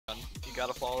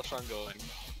gotta follow Sean going.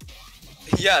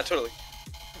 Yeah, totally.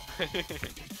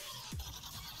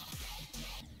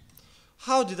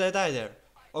 How did I die there?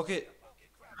 Okay,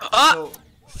 Ah! so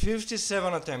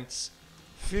 57 attempts.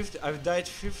 I've died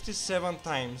 57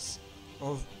 times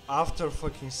after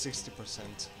fucking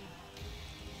 60%.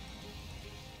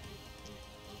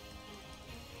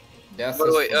 Death By the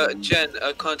is way, for the- Jen,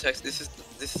 context. This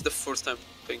is the first time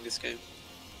playing this game.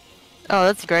 Oh,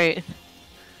 that's great.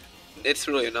 It's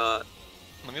really not.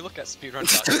 Let me look at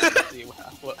speedrun.com to see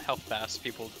how fast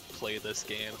people play this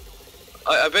game.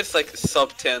 I bet it's like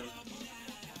sub 10.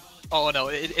 Oh no,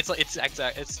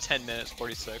 it's 10 minutes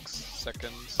 46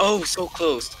 seconds. Oh, so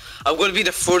close. I'm gonna be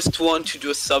the first one to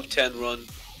do a sub 10 run.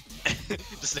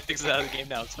 Just exit out of the game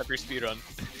now. It's not your speedrun.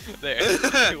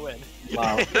 There, you win.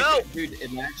 Wow. No! Dude,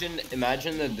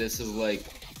 imagine that this is like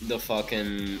the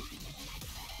fucking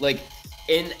like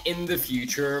in the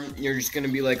future you're just gonna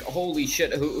be like, holy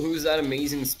shit, who's that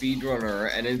amazing speedrunner?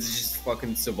 And it's just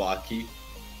fucking Sabaki.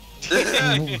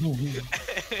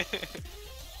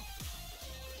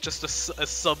 Just a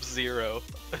sub-zero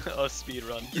a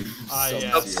speedrun.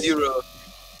 Yeah. Sub 0.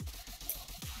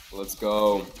 Let's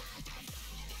go.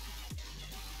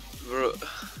 Bro.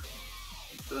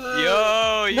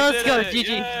 Yo, you No, let's did go. it! GG,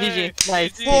 Yay! GG.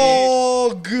 Nice. GG.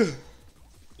 Fog!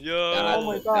 Yo! Oh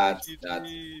my God.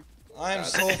 GG. I'm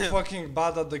so fucking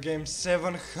bad at the game.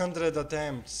 700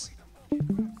 attempts.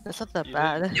 That's not that You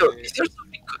bad. did Yo, great. is there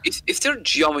something? Is there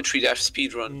geometry dash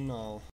speedrun? No.